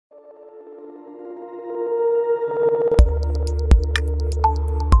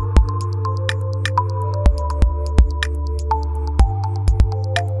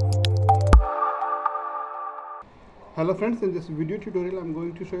Hello friends, in this video tutorial I'm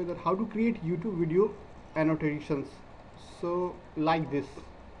going to show you that how to create YouTube video annotations. So like this.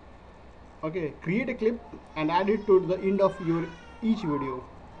 Okay, create a clip and add it to the end of your each video.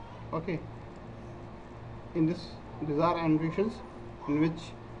 Okay, in these are annotations in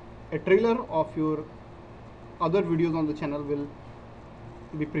which a trailer of your other videos on the channel will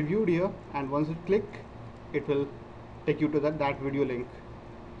be previewed here, and once you click it will take you to that video link.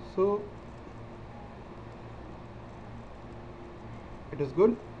 So it is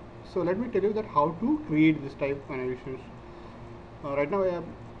good. So let me tell you that how to create this type of animations. Right now I have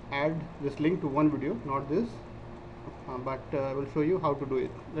add this link to one video, not this, but I will show you how to do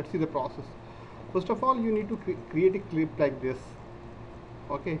it. Let's see the process. First of all, you need to create a clip like this.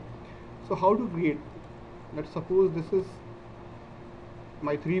 Okay, so how to create? Let's suppose this is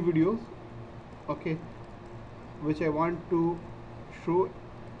my 3 videos, okay, which I want to show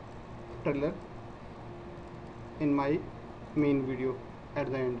trailer in my main video at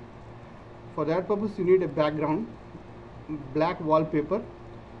the end. For that purpose you need a background, black wallpaper.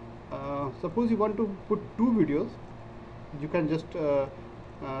 Suppose you want to put 2 videos, you can just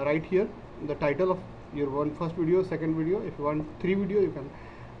write here the title of your first video, second video. If you want 3 video, you can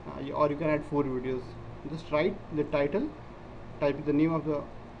or you can add 4 videos. Just write the title, type the name of the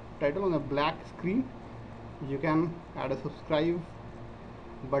title on a black screen. You can add a subscribe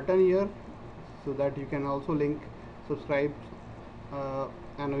button here so that you can also link subscribe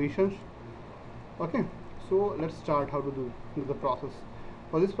annotations. Okay, so let's start how to do the process.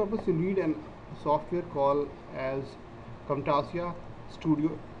 For this purpose you need a software called as Camtasia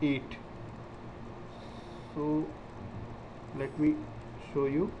Studio 8. So let me show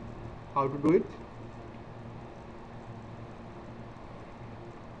you how to do it.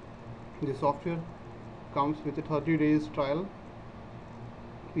 The software comes with a 30 days trial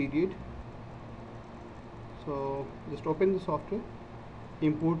period. So just open the software,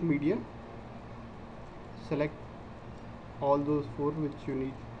 import media, select all those 4 which you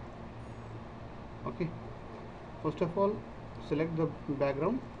need. Okay, first of all select the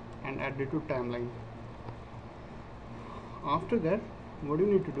background and add it to timeline. After that, what you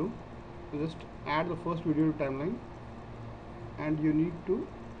need to do is just add the first video to timeline, and you need to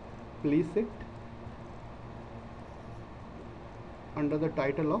place it under the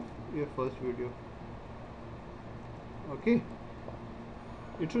title of your first video. Okay,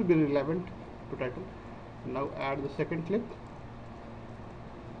 it should be relevant to title. Now add the second clip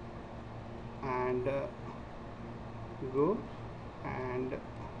and go and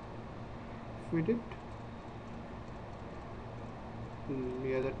fit it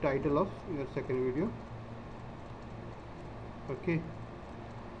near the title of your second video. Okay,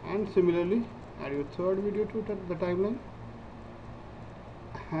 and similarly add your third video to the timeline,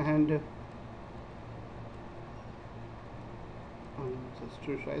 and just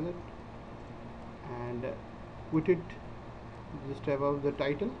to try that, and put it just above the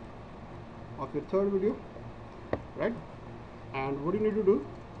title of your third video, right? And what you need to do,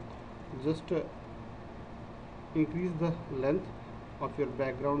 just increase the length of your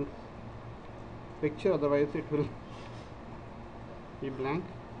background picture, otherwise it will be blank.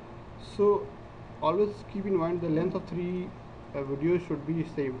 So always keep in mind the length of 3 videos should be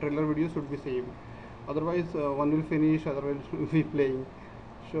same, trailer videos should be same, otherwise one will finish, other will be playing.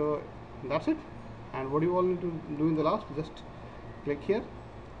 So that's it. And what you all need to do in the last, just click here,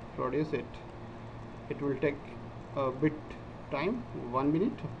 produce it. It will take a bit time, 1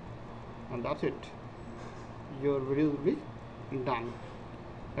 minute, and that's it. Your videos will be done.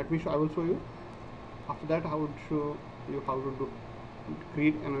 I will show you. After that I would show you how to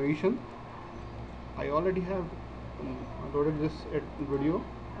create animation. I already have loaded this video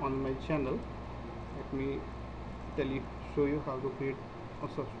on my channel. Let me show you how to create.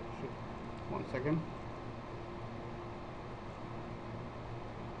 Also, 1 second.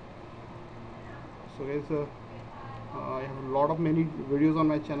 So guys, I have a lot of many videos on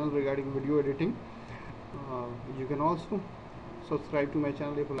my channel regarding video editing. You can also subscribe to my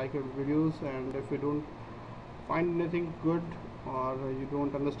channel if you like your videos, and if you don't find anything good or you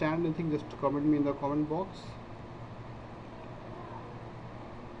don't understand anything, just comment me in the comment box.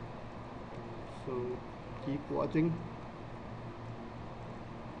 So keep watching.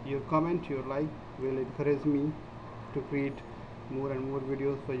 Your comment, your like will encourage me to create more and more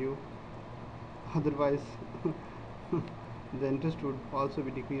videos for you. Otherwise the interest would also be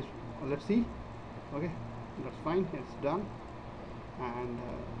decreased. Let's see. Okay, that's fine, it's done. And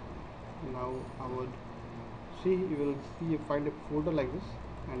now I would see, you will see, find a folder like this,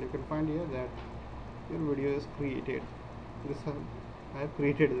 and you can find here that your video is created. I have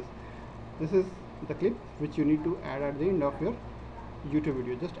created this. This is the clip which you need to add at the end of your YouTube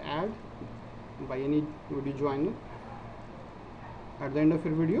video. Just add by any video joiner at the end of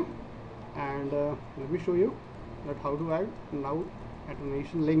your video, and let me show you that how to add now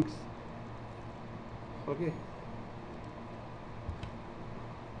annotation links. Okay,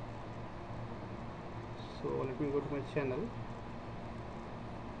 so let me go to my channel.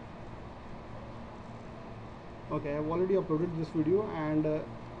 Okay, I have already uploaded this video, and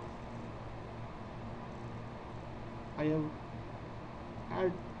I have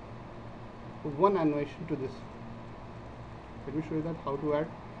add one animation to this. Let me show you that how to add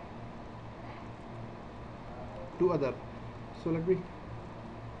two other. So let me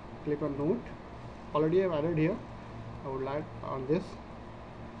click on note. Already I have added here. I would like on this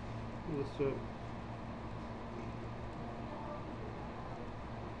just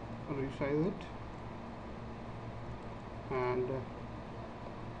resize it and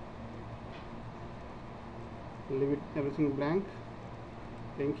leave it everything blank.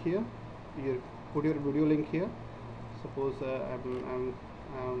 Link here. You put your video link here. Suppose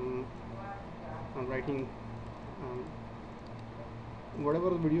I'm writing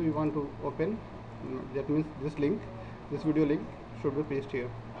whatever video you want to open. That means this link, this video link should be pasted here,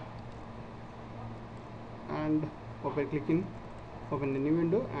 and open the new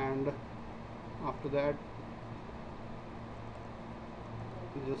window, and after that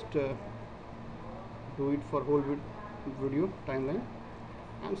just do it for whole video timeline,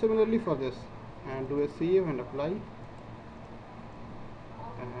 and similarly for this, and do a save and apply,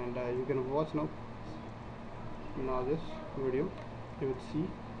 and you can watch now this video. You would see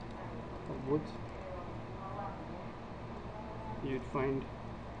both. You would find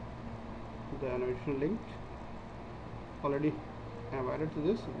the annotation linked. Already I have added to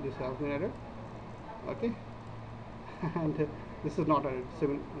this has been added. Okay, and this is not added.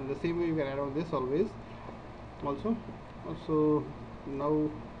 The same way you can add on this always also. Now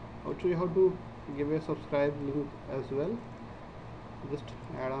I'll show you how to give a subscribe link as well. Just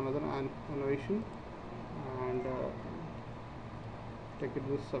add another annotation and take it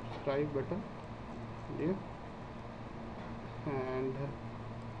this subscribe button here, and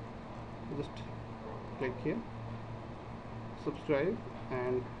just click here, subscribe,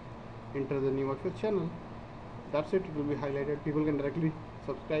 and enter the name of your channel. That's it. It will be highlighted. People can directly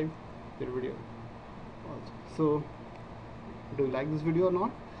subscribe their video also. So do you like this video or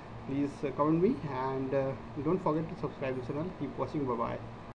not? Please comment me, and don't forget to subscribe the channel. Keep watching. Bye bye.